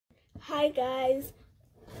Hi guys,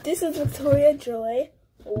 this is Victoria Joy.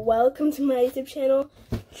 Welcome to my YouTube channel,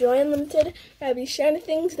 Joy Unlimited, where I'll be sharing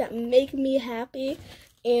things that make me happy.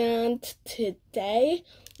 And today,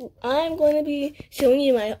 I'm going to be showing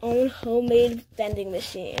you my own homemade vending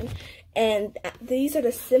machine. And these are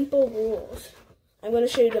the simple rules. I'm going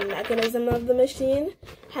to show you the mechanism of the machine,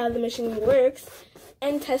 how the machine works,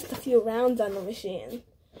 and test a few rounds on the machine.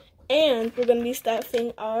 And we're going to be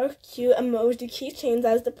stuffing our cute emoji keychains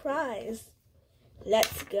as the prize.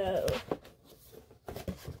 Let's go.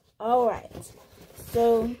 Alright,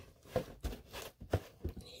 so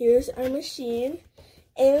here's our machine.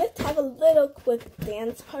 And let's have a little quick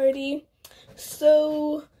dance party.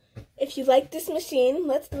 So if you like this machine,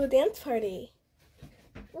 let's do a dance party.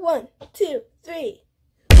 1, 2, 3.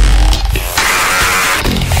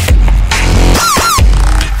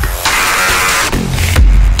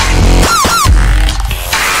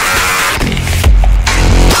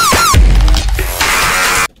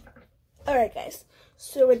 Alright guys,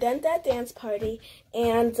 so we're done at that dance party,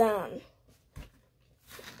 and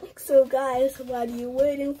so guys, what are you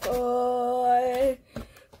waiting for?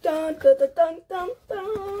 Dun dun dun dun dun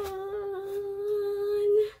dun.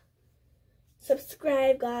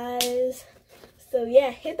 Subscribe guys. So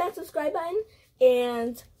yeah, hit that subscribe button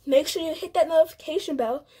and make sure you hit that notification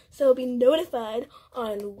bell so you'll be notified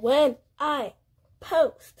on when I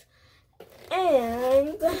post.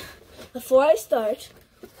 And before I start,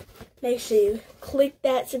 make sure you click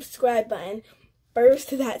that subscribe button.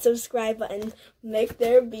 Burst that subscribe button. Make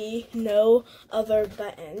there be no other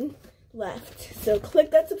button left. So click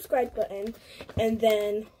that subscribe button and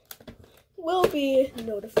then we'll be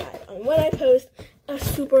notified on when I post a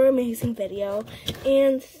super amazing video.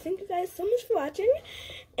 And thank you guys so much for watching.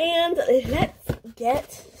 And let's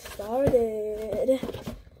get started.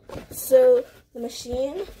 So the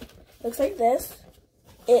machine looks like this.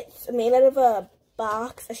 It's made out of a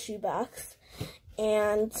shoebox,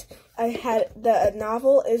 and I had the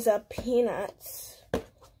novel is a peanut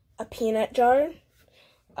jar.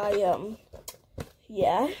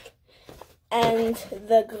 Yeah, and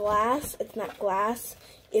the glass, it's not glass,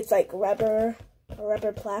 it's like rubber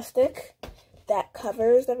plastic that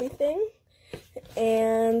covers everything.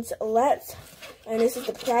 And this is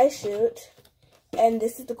the prize chute, and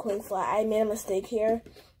this is the coin slot. I made a mistake here.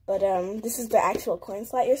 But this is the actual coin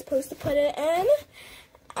slot you're supposed to put it in.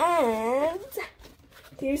 And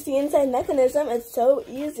here's the inside mechanism. It's so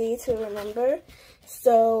easy to remember.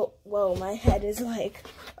 So, whoa, my head is like,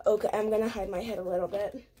 okay, I'm going to hide my head a little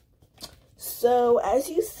bit. So, as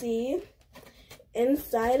you see,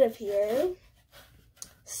 inside of here,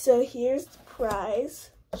 so here's the prize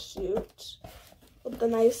chute with the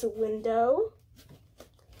nice window.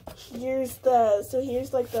 Here's the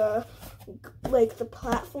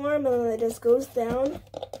platform, and then it just goes down,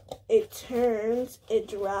 it turns, it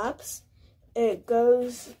drops, it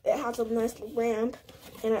has a nice ramp,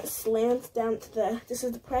 and it slants down to this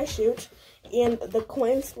is the prize chute, and the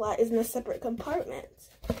coin slot is in a separate compartment.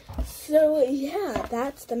 So yeah,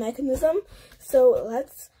 that's the mechanism. So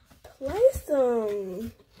let's play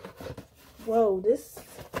some. Whoa, this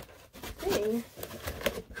thing.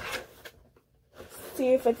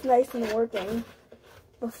 See if it's nice and working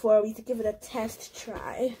before we give it a test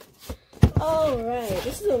try. Alright,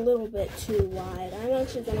 this is a little bit too wide. I'm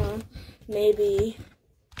actually gonna maybe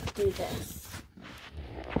do this.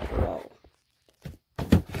 Whoa.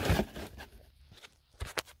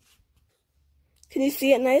 Can you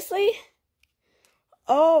see it nicely?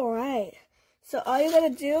 Alright, so all you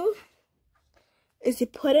gotta do is you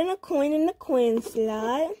put in a coin in the coin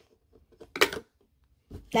slot.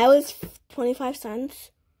 That was 25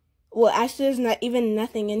 cents. Well, actually, there's not even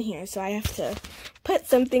nothing in here, so I have to put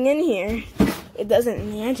something in here. It doesn't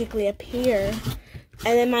magically appear.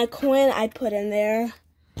 And then my coin I put in there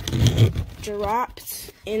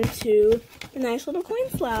dropped into the nice little coin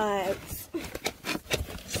slots.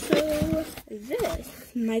 So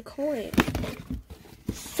this, my coin.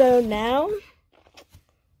 So now,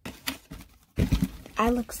 I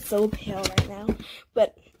look so pale right now,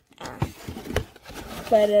 but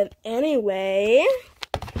anyway,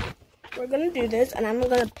 we're gonna do this, and I'm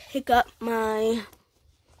gonna pick up my.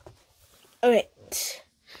 Alright,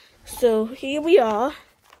 so here we are,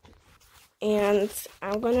 and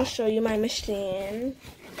I'm gonna show you my machine.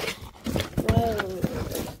 Whoa.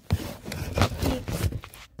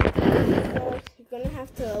 So you're gonna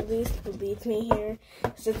have to at least beat me here,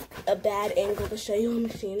 because it's a bad angle to show you a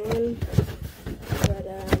machine on. But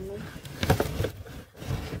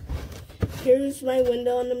here's my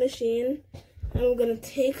window on the machine. I'm gonna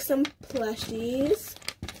take some plushies.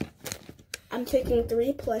 I'm taking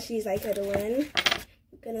 3 plushies I could win.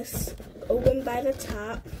 gonna open by the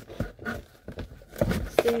top.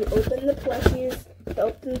 So you open the plushies, you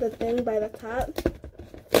open the thing by the top.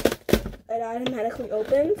 It automatically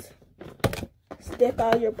opens. Stick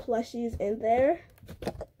all your plushies in there.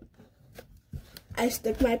 I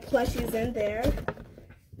stick my plushies in there.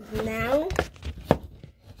 Now,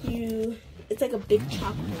 it's like a big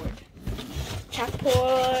chalkboard.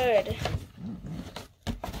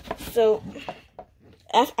 So,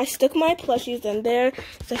 I stuck my plushies in there.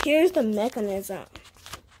 So here's the mechanism.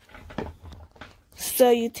 So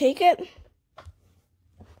you take it,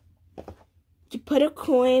 you put a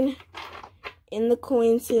coin in the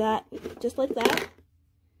coin slot, just like that.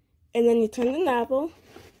 And then you turn the knob.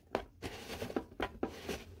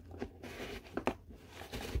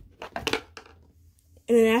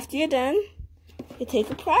 And then after you're done, you take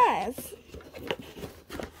a prize.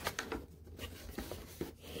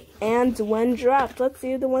 And one dropped. Let's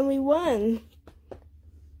see the one we won.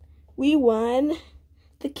 We won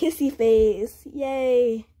the kissy face.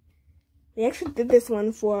 Yay. We actually did this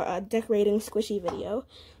one for a decorating squishy video.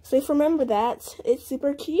 So if you remember that, it's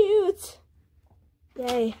super cute.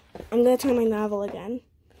 Yay. I'm going to turn my novel again.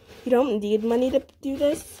 You don't need money to do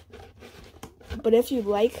this. But if you'd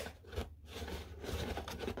like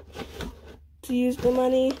to use the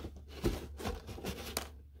money.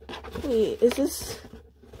 Wait, is this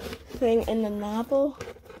thing in the novel?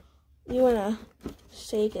 You want to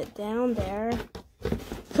shake it down there.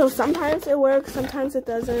 So sometimes it works, sometimes it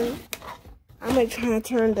doesn't. I'm going to try to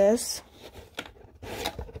turn this.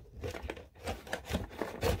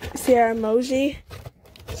 See our emoji?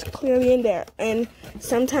 It's clearly in there. And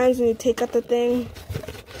sometimes when you take out the thing,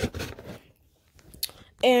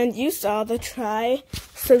 and you saw the try.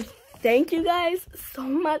 So thank you guys so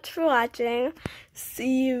much for watching.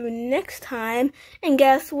 See you next time. And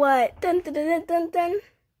guess what? Dun, dun, dun, dun, dun, dun.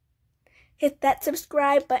 Hit that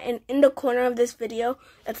subscribe button in the corner of this video.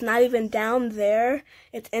 It's not even down there.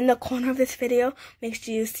 It's in the corner of this video. Make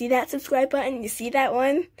sure you see that subscribe button. You see that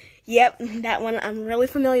one? Yep, that one. I'm really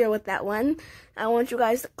familiar with that one. I want you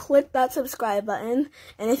guys to click that subscribe button.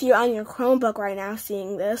 And if you're on your Chromebook right now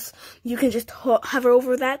seeing this, you can just hover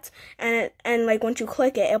over that. And like once you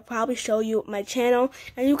click it, it'll probably show you my channel.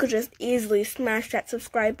 And you could just easily smash that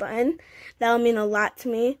subscribe button. That'll mean a lot to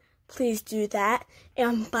me. Please do that.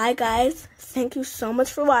 And bye guys. Thank you so much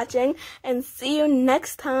for watching. And see you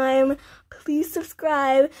next time. Please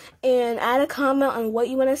subscribe and add a comment on what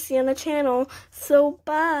you want to see on the channel. So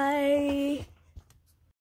bye.